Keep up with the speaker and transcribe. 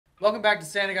Welcome back to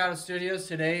Santagato Studios.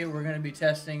 Today we're going to be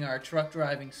testing our truck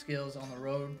driving skills on the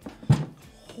road.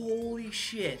 Holy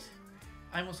shit.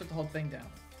 I almost took the whole thing down.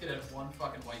 Get it one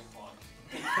fucking white plug.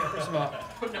 First of all,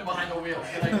 Putting it behind the wheel.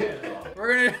 Good idea.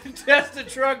 we're going to test the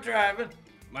truck driving.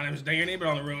 My name's Danny, but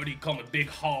on the road you call me Big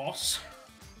Hoss.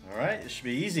 Alright, it should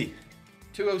be easy.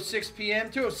 2:06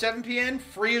 p.m., 2:07 p.m.,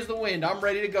 free as the wind. I'm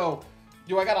ready to go.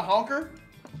 Do I got a honker?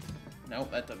 Nope,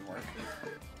 that doesn't work.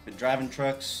 Been driving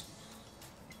trucks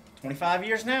 25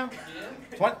 years now?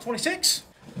 26?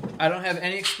 I don't have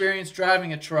any experience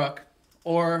driving a truck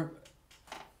or,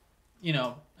 you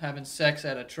know, having sex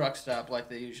at a truck stop like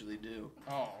they usually do.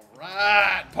 All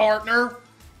right, partner.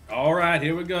 All right,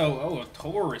 here we go. Oh, a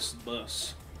tourist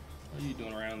bus. What are you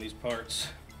doing around these parts?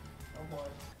 Oh boy.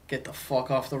 Get the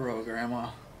fuck off the road, Grandma.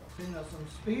 Picking up some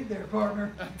speed there,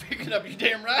 partner. I'm picking up, you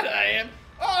damn right I am.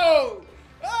 Oh!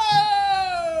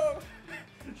 Oh!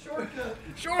 Shortcut.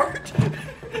 Short!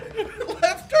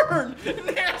 Left turn!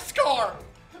 NASCAR!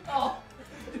 Oh.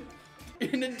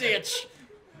 In the ditch.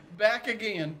 Back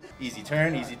again. Easy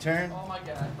turn, easy turn. Oh my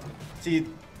god. See,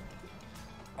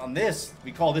 on this,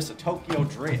 we call this a Tokyo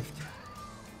drift.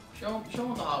 Show him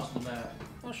what the house is at.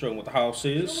 I'll show them what the house Show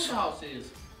him what is. the house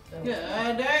is.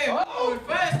 Yeah, damn. Oh,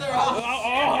 fast there, house.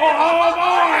 Oh,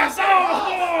 boys!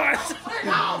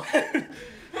 Oh, boys!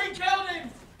 He killed him.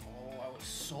 Oh, I was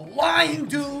so lying,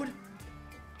 dude.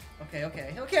 Okay.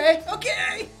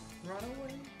 Run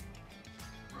away.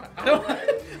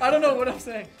 I don't know what I'm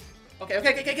saying. Okay.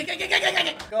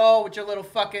 Go with your little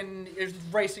fucking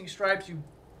racing stripes, you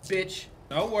bitch.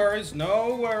 No worries,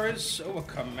 no worries. Oh, a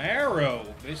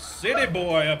Camaro. This city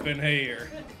boy up in here.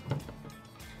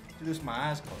 Do this with my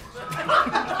eyes closed.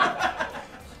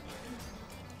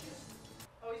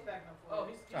 Oh, he's back on Oh, floor.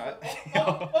 he's Alright.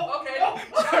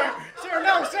 okay. Sir,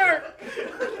 no, sir.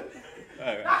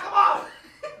 Alright. Knock him off.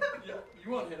 You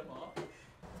want to hit him off?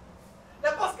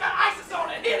 That bus got ISIS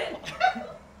on it. Hit it.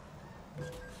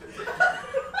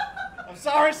 I'm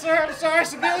sorry, sir. I'm sorry,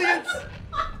 civilians.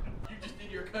 You just did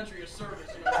your country a service.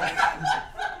 You know?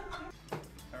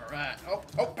 All right.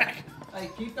 Oh, back.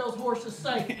 Hey, keep those horses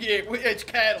safe. Yeah, it's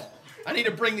cattle. I need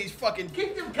to bring these fucking...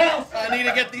 Keep them cattle safe. I need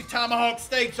to get these tomahawk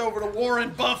steaks over to Warren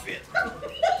Buffett.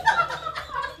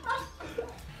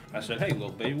 I said, hey,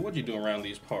 little baby, what you doing around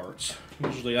these parts?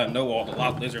 Usually I know all the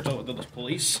lot lizards over to the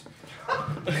police.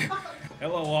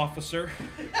 Hello, officer.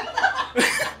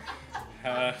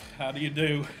 How do you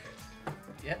do?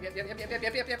 Yep.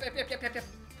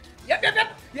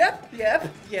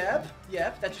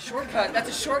 That's a shortcut. That's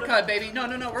a shortcut, baby. No.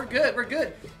 We're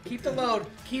good. Keep the load.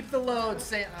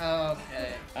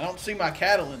 Okay. I don't see my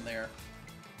cattle in there.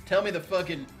 Tell me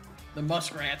the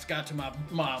muskrats got to my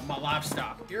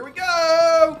livestock. Here we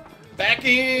go. Back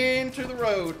into the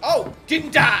road. Oh,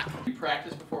 didn't die. We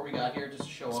practiced before we got here just to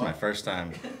show It's up. my first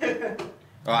time.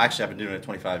 Oh, actually, I've been doing it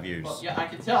 25 years. Well, yeah, I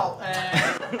can tell.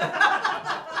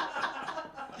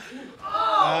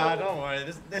 Don't worry,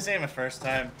 this ain't my first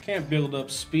time. Can't build up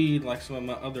speed like some of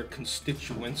my other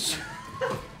constituents.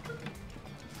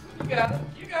 You got it.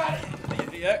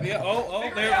 Yeah. Oh,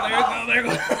 there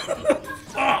goes.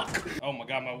 Fuck! Oh my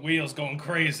god, my wheel's going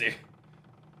crazy.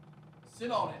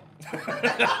 Sit on it.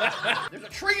 There's a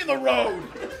tree in the road.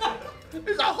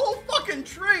 There's a whole fucking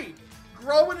tree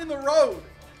growing in the road.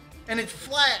 And it's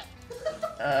flat.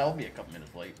 I'll be a couple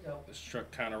minutes late. This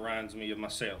truck kind of reminds me of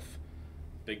myself.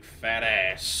 Big fat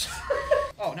ass.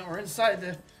 Oh, now we're inside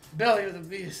the belly of the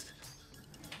beast.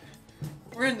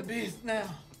 We're in the beast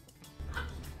now.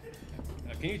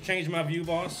 Can you change my view,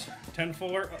 boss?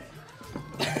 10-4.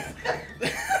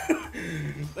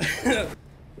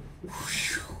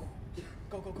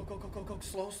 Go.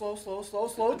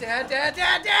 Slow. Dad.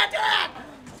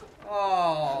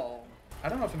 Oh. I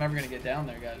don't know if I'm ever gonna get down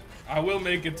there, guys. I will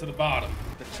make it to the bottom.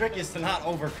 The trick is to not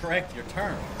overcorrect your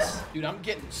turns. Dude,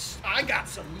 I got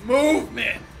some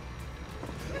movement.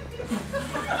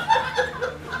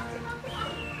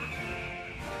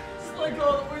 Slick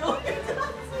on the wheel.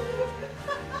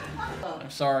 I'm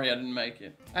sorry I didn't make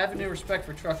it. I have a new respect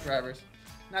for truck drivers.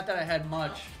 Not that I had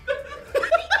much.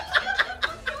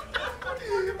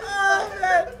 Oh,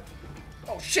 man.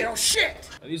 Oh, shit.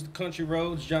 Are these the country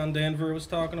roads John Denver was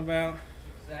talking about?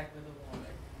 Exactly the one.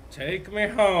 Take me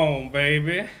home,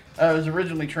 baby. I was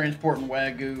originally transporting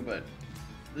Wagyu, but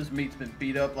this meat's been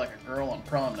beat up like a girl on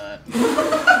prom night.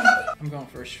 I'm going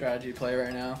for a strategy play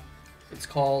right now. It's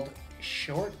called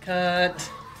Shortcut.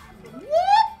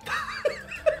 What?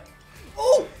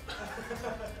 Oh!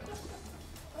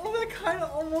 Oh, that kind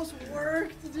of almost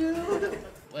worked, dude.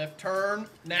 Left turn,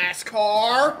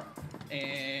 NASCAR,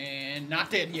 and not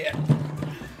dead yet.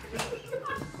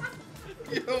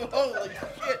 Yo, holy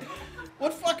shit.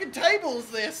 fucking table is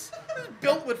this? This is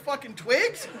built with fucking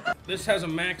twigs? This has a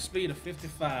max speed of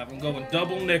 55. I'm going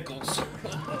double nickels.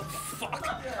 Fuck.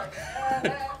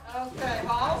 Okay,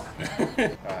 Hoss.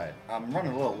 Alright, I'm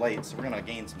running a little late, so we're gonna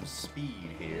gain some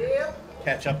speed here. Yep.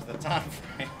 Catch up to the time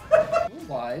frame. A little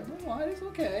wide, it's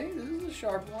okay. This is a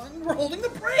sharp one. We're holding the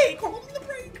brake. We're holding the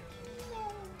brake.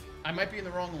 I might be in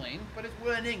the wrong lane, but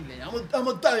we're in England. I'm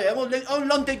a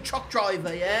London truck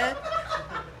driver, yeah?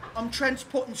 I'm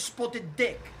transporting spotted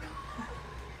dick.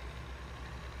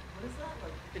 What is that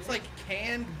like? It's like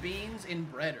canned beans in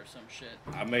bread or some shit.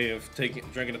 I may have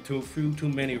drinking a few too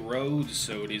many road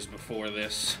sodas before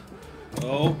this.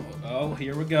 Oh,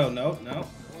 here we go. No.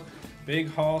 Big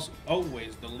Hoss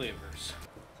always delivers.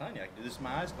 I'm telling you, I can do this with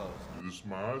my eyes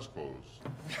closed.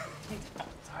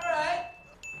 Alright.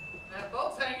 That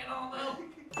boat's hanging on though.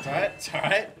 It's alright, it's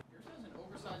alright. Yours has an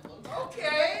oversized logo.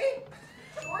 Okay.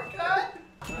 Shortcut.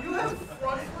 You have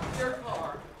fronted with your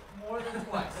car more than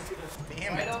twice.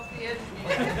 Damn Right it. off the edge of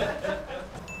the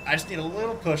I just need a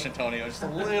little push, Antonio. Just a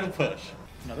little push.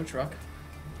 Another truck.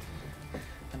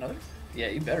 Another? Yeah,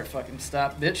 you better fucking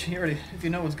stop, bitch. You already, if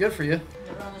you know what's good for you.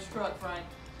 Get around this truck, Frank.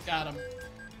 Got him.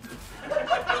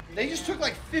 They just took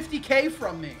like 50K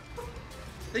from me.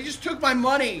 They just took my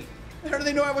money. How do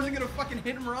they know I wasn't gonna fucking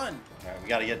hit and run? Alright, we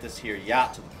gotta get this here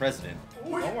yacht to the president.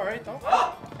 Don't worry, don't.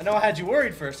 I know I had you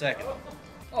worried for a second.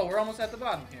 Oh, we're almost at the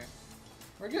bottom here.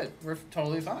 We're good. We're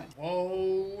totally fine.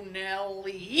 Whoa,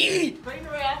 Nelly. Straighten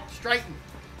her out. Straighten.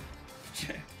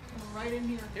 Come right in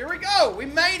here. Here we go. We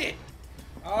made it.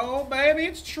 Oh, baby,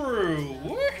 it's true.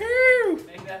 Woohoo!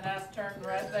 Make that nice turn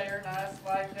right there. Nice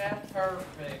like that.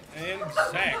 Perfect.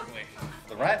 Exactly.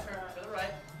 The right, Turn to the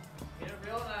right. Get it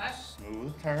real nice.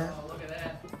 smooth turn. Oh, look at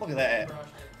that. Look at that. Crushed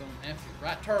it. Don't have to.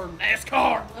 Right turn.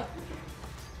 NASCAR.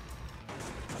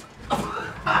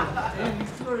 Damn, you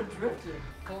sort of drifted.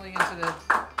 Pulling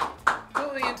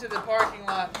into the parking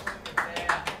lot.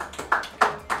 Yeah.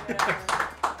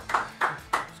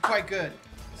 It's quite good.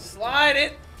 Slide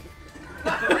it.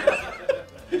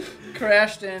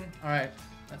 Crashed in. All right,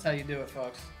 that's how you do it,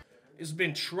 folks. It's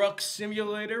been Truck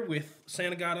Simulator with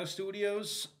Santagato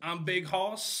Studios. I'm Big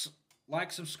Hoss.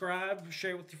 Like, subscribe,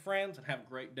 share with your friends, and have a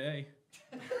great day.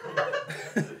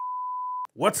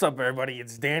 What's up, everybody?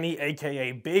 It's Danny,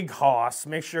 aka Big Hoss.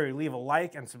 Make sure you leave a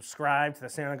like and subscribe to the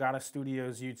Santagato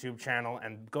Studios YouTube channel,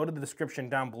 and go to the description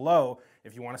down below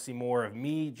if you want to see more of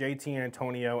me, JT, and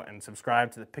Antonio, and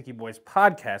subscribe to the Picky Boys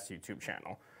Podcast YouTube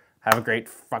channel. Have a great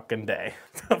fucking day.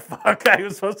 The fuck? I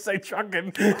was supposed to say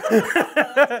truckin'.